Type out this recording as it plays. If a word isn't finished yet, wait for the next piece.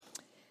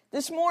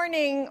This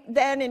morning,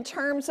 then, in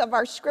terms of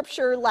our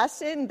scripture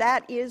lesson,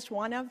 that is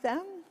one of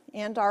them,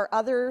 and our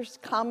others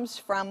comes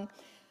from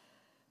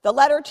the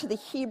letter to the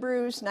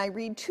Hebrews, and I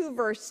read 2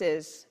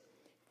 verses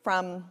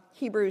from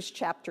Hebrews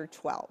chapter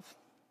 12.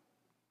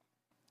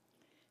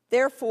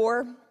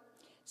 Therefore,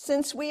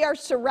 since we are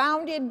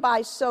surrounded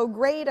by so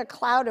great a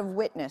cloud of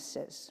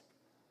witnesses,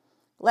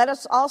 let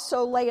us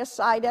also lay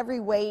aside every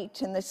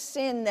weight and the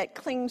sin that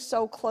clings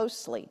so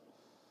closely,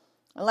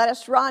 and let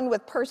us run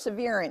with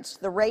perseverance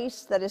the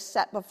race that is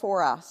set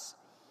before us,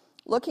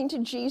 looking to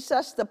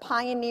Jesus, the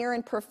pioneer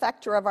and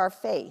perfecter of our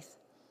faith,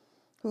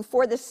 who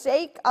for the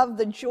sake of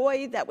the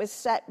joy that was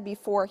set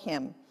before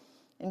him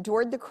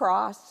endured the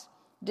cross,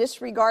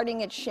 disregarding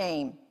its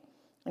shame,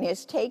 and he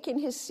has taken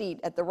his seat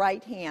at the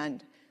right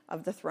hand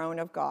of the throne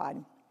of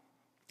God.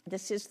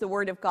 This is the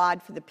word of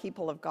God for the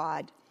people of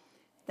God.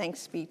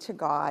 Thanks be to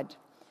God.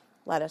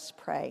 Let us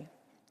pray.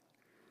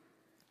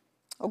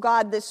 Oh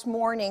God, this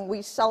morning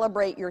we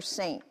celebrate your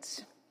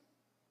saints.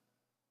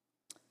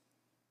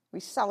 We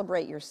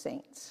celebrate your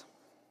saints.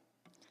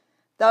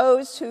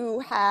 Those who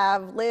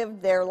have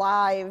lived their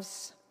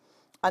lives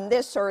on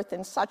this earth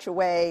in such a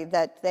way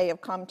that they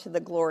have come to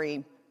the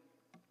glory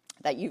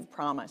that you've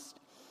promised.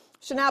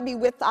 So now be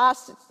with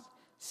us,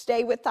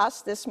 stay with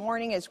us this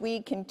morning as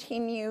we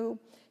continue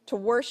to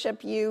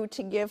worship you,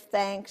 to give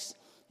thanks,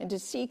 and to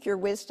seek your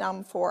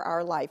wisdom for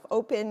our life.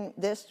 Open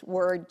this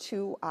word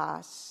to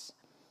us.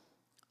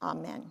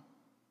 Amen.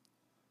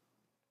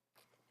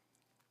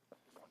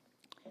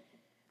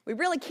 We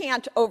really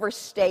can't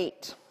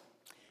overstate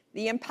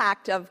the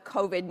impact of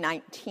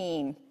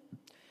COVID-19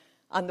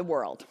 on the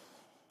world.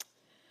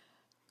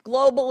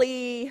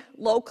 Globally,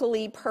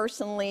 locally,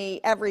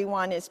 personally,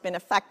 everyone has been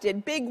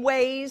affected. Big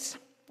ways: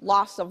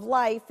 loss of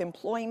life,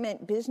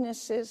 employment,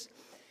 businesses,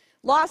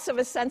 loss of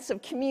a sense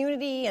of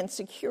community and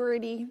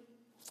security.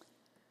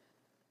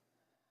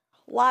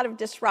 A lot of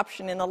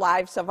disruption in the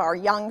lives of our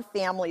young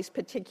families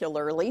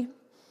particularly,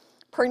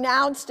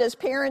 pronounced as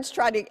parents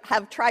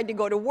have tried to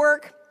go to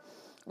work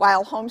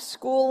while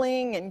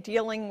homeschooling and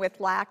dealing with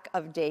lack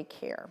of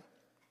daycare.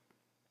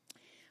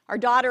 Our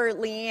daughter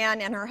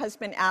Leanne and her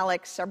husband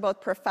Alex are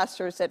both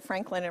professors at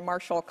Franklin and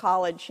Marshall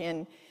College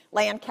in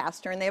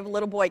Lancaster, and they have a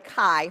little boy,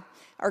 Kai,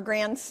 our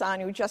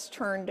grandson, who just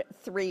turned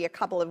 3 a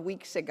couple of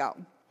weeks ago.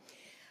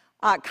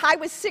 Kai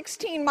was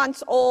 16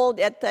 months old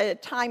at the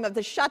time of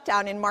the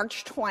shutdown in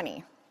March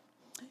 20.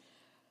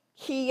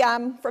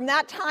 From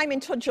that time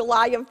until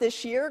July of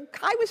this year,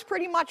 Kai was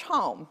pretty much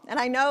home. And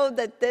I know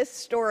that this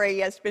story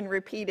has been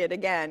repeated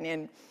again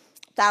in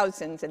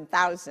thousands and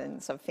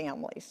thousands of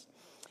families.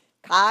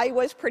 Kai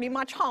was pretty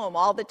much home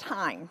all the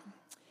time.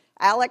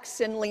 Alex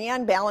and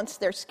Leanne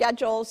balanced their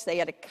schedules. They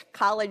had a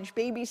college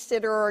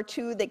babysitter or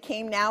two that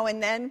came now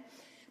and then.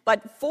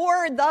 But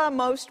for the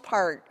most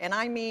part, and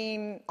I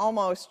mean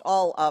almost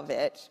all of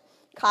it,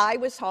 Kai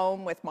was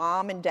home with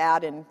mom and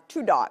dad and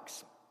 2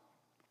 dogs.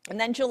 And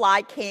then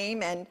July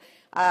came and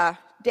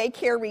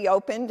daycare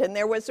reopened, and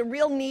there was a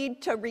real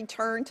need to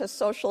return to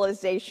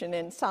socialization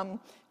and some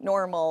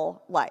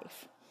normal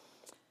life.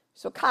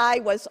 So Kai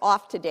was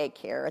off to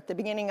daycare at the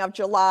beginning of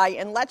July,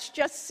 and let's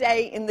just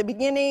say in the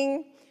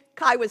beginning,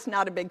 Kai was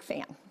not a big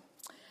fan.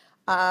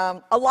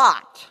 A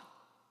lot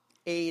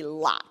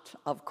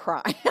of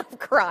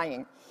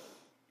crying,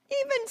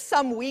 even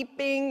some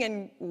weeping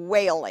and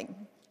wailing.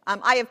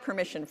 I have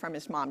permission from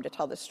his mom to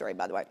tell this story,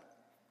 by the way.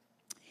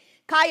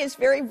 Kai is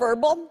very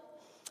verbal,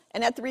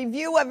 and at the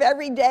review of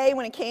every day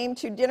when it came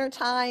to dinner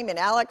time, and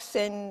Alex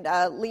and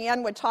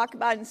Leanne would talk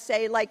about it and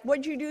say, like,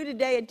 "What'd you do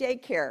today at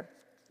daycare,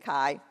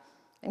 Kai?"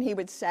 And he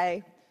would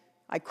say,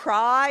 "I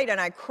cried and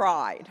I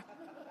cried."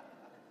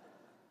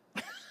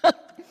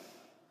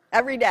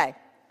 Every day.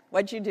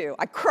 "What'd you do?"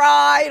 "I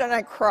cried and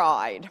I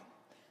cried."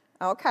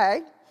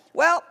 Okay.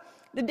 Well,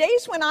 the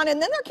days went on, and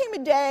then there came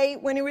a day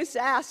when he was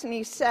asked, and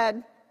he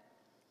said,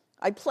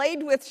 "I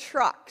played with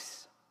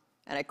trucks,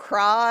 and I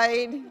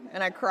cried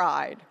and I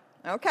cried."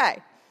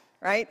 Okay,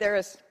 right?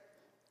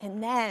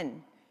 And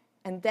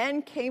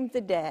then came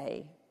the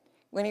day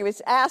when he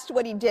was asked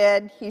what he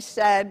did. He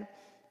said,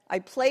 "I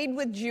played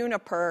with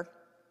Juniper,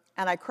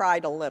 and I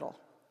cried a little."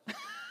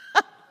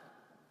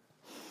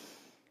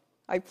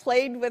 I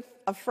played with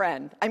a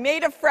friend. I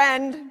made a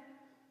friend,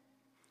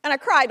 and I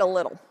cried a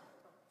little.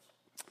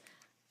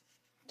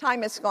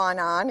 Time has gone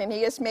on, and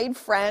he has made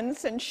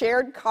friends and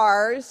shared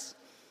cars,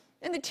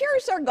 and the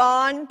tears are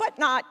gone, but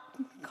not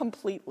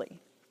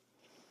completely.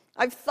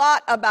 I've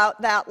thought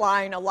about that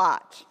line a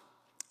lot.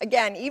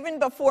 Again, even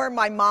before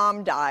my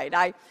mom died,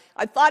 I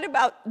thought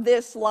about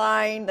this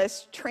line,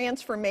 this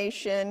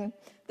transformation,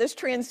 this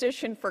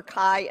transition for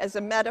Kai as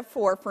a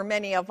metaphor for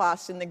many of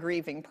us in the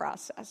grieving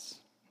process.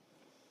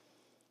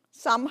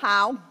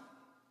 Somehow,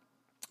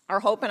 our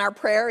hope and our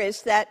prayer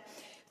is that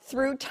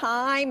through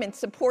time and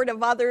support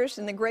of others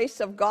and the grace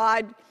of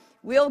God,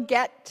 we'll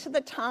get to the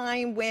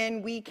time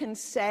when we can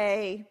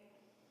say,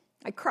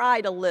 "I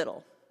cried a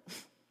little,"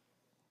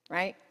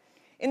 right?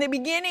 In the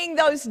beginning,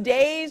 those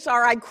days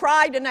are I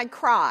cried and I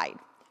cried,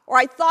 or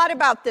I thought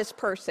about this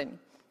person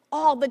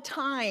all the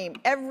time,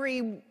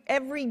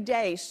 every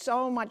day,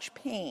 so much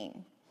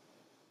pain.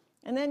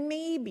 And then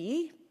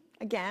maybe,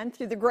 again,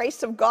 through the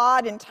grace of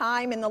God and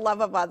time and the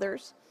love of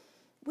others,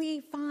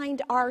 we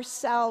find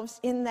ourselves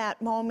in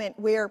that moment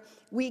where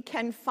we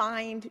can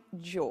find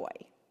joy.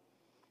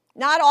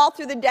 Not all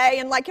through the day,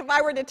 and like if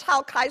I were to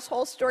tell Kai's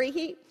whole story,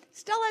 he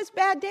still has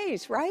bad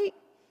days, right?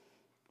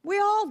 We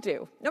all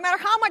do. No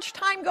matter how much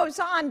time goes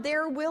on,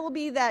 there will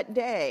be that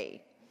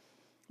day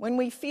when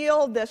we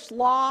feel this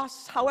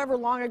loss, however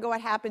long ago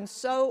it happened,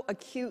 so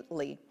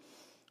acutely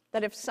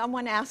that if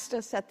someone asked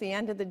us at the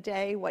end of the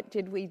day, what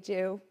did we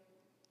do?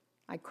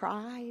 I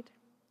cried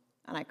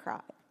and I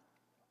cried.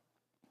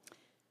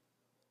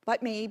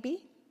 But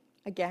maybe,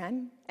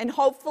 again, and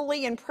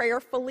hopefully and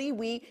prayerfully,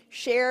 we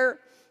share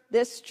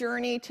this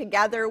journey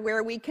together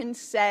where we can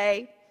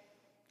say,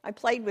 I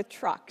played with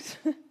trucks.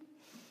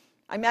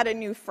 I met a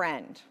new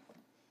friend.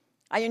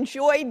 I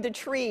enjoyed the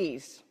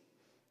trees.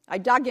 I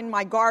dug in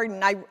my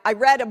garden. I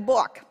read a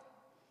book.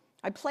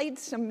 I played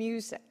some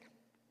music.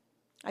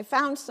 I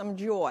found some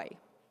joy.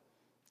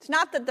 It's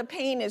not that the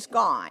pain is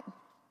gone.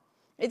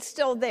 It's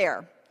still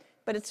there,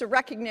 but it's a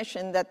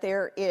recognition that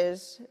there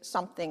is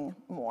something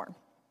more.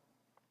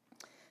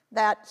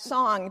 That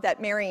song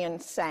that Marion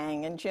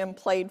sang and Jim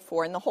played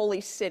for in the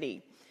Holy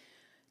City,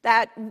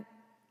 that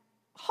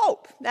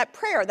hope, that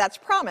prayer, that's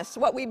promise.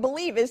 What we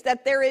believe is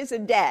that there is a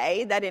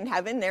day that in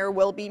heaven there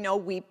will be no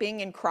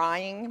weeping and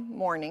crying,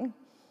 mourning.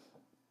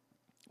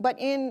 But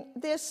in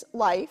this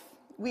life,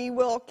 we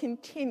will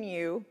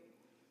continue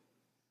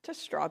to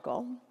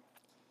struggle,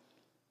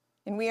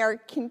 and we are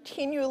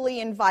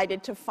continually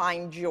invited to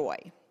find joy.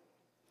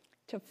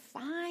 To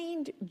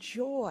find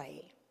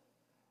joy.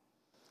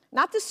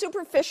 Not the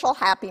superficial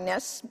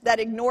happiness that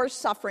ignores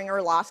suffering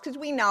or loss, because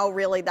we know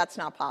really that's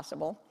not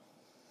possible.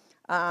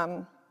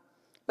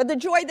 But the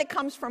joy that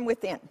comes from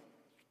within,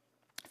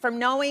 from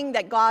knowing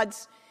that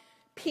God's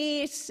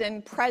peace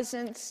and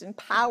presence and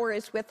power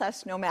is with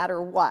us no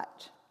matter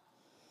what.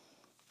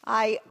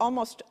 I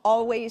almost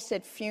always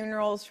at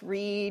funerals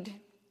read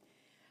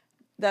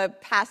the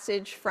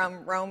passage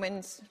from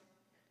Romans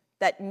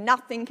that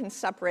nothing can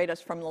separate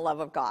us from the love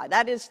of God.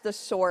 That is the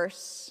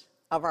source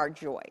of our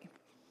joy.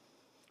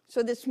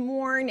 So this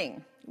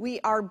morning,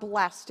 we are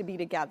blessed to be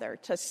together,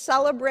 to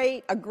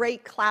celebrate a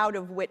great cloud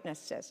of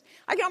witnesses.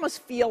 I can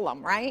almost feel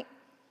them, right?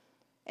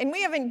 And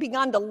we haven't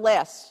begun to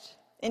list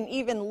and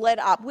even lit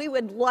up. We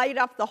would light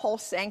up the whole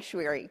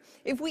sanctuary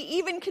if we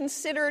even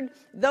considered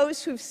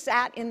those who've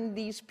sat in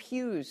these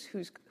pews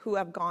who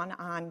have gone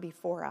on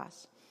before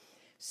us.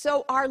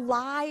 So our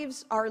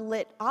lives are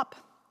lit up.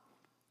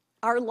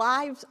 Our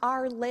lives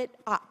are lit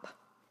up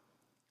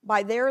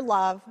by their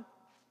love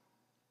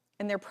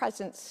and their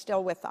presence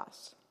still with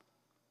us.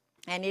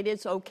 And it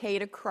is okay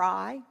to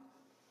cry.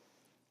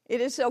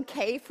 It is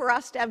okay for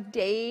us to have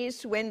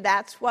days when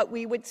that's what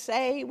we would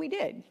say we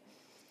did.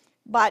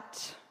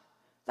 But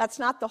that's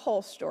not the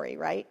whole story,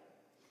 right?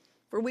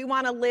 For we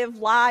want to live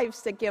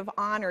lives that give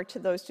honor to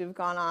those who've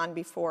gone on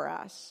before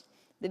us.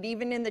 That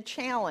even in the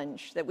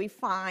challenge that we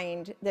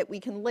find that we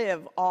can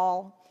live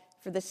all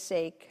for the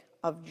sake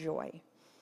of joy.